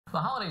The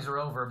holidays are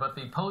over, but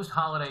the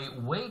post-holiday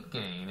weight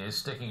gain is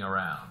sticking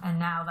around. And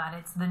now that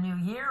it's the new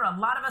year, a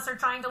lot of us are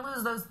trying to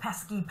lose those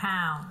pesky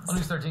pounds. Well,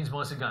 News 13's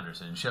Melissa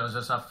Gundersen shows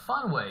us a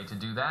fun way to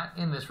do that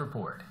in this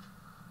report.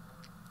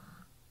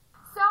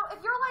 So,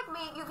 if you're like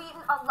me, you've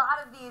eaten a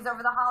lot of these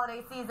over the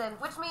holiday season,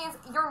 which means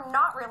you're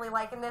not really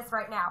liking this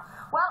right now.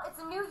 Well, it's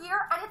a new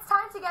year, and it's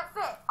time to get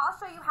fit. I'll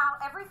show you how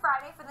every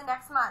Friday for the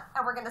next month,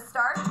 and we're going to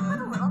start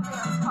with a little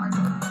dance party.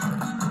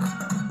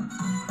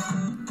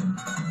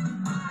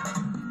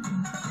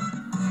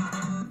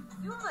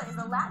 Zumba is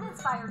a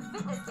Latin-inspired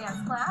fitness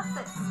dance class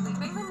that's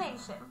sweeping the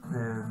nation.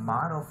 The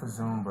motto for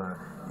Zumba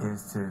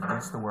is to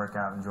ditch the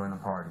workout and join the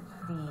party.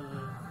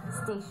 The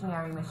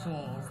stationary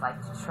machines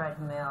like the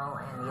treadmill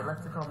and the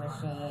elliptical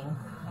machine,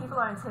 people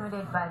are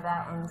intimidated by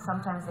that and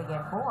sometimes they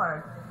get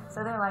bored.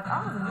 So they're like,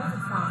 oh, the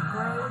music sounds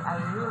great.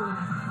 I really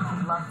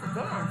love to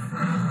dance.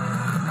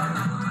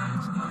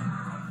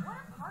 What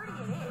a party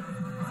it is.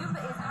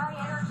 Zumba is high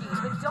energy,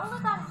 but don't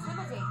let that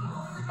intimidate you.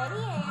 Any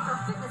age or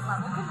fitness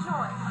level can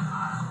join.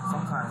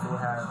 Sometimes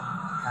we'll have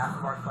half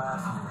of our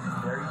class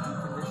very deep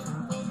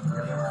condition,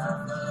 the other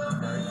half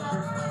very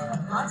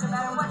conditioned. But no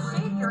matter what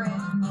shape you're in,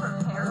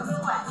 prepare to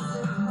sweat.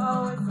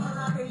 Oh, it's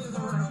crazy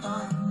than I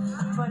thought,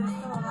 but it's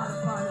still a lot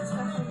of fun. It's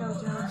definitely no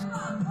joke,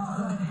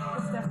 but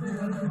it's definitely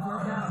a really good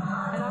workout,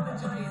 and I'm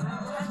enjoying it. I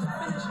intend to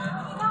finish it.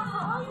 Now, for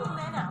all you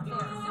men out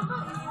there, Zumba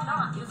is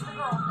not just a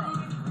girl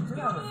thing. We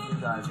do have a few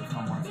guys that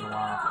come once in a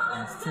while,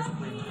 and it's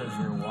typically because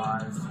their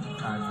wives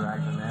kind of drag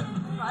them in.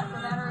 But no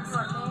matter if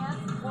you're a man,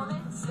 woman,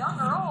 young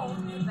or old,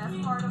 the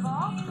best part of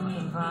all, We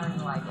can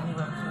burn like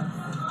anywhere between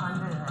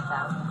 600 and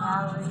 1,000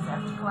 calories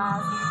every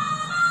class.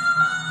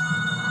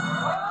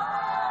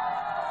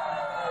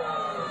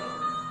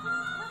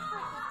 let's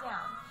break this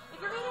down.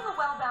 If you're eating a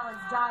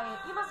well-balanced diet,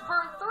 you must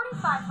burn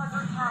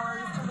 3,500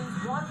 calories to lose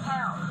 1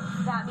 pound.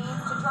 That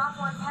means to drop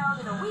 1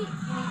 pound in a week,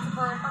 you need to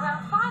burn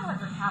around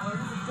 500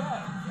 calories a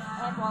day.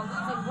 And while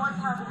losing 1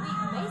 pound a week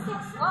may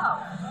seem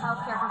slow,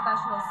 healthcare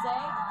professionals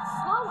say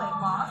slow weight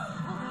loss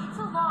will lead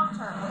to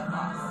long-term weight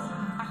loss.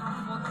 I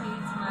have 4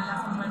 kids, my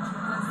last one went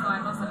triplets, so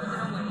I lost a little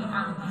bit of weight.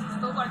 I'm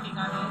still working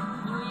on it.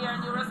 New year,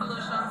 new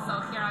resolution,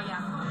 so here I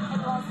am. And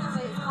while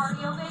Zumba is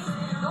cardio-based,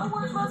 your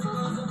work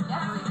muscles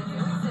never even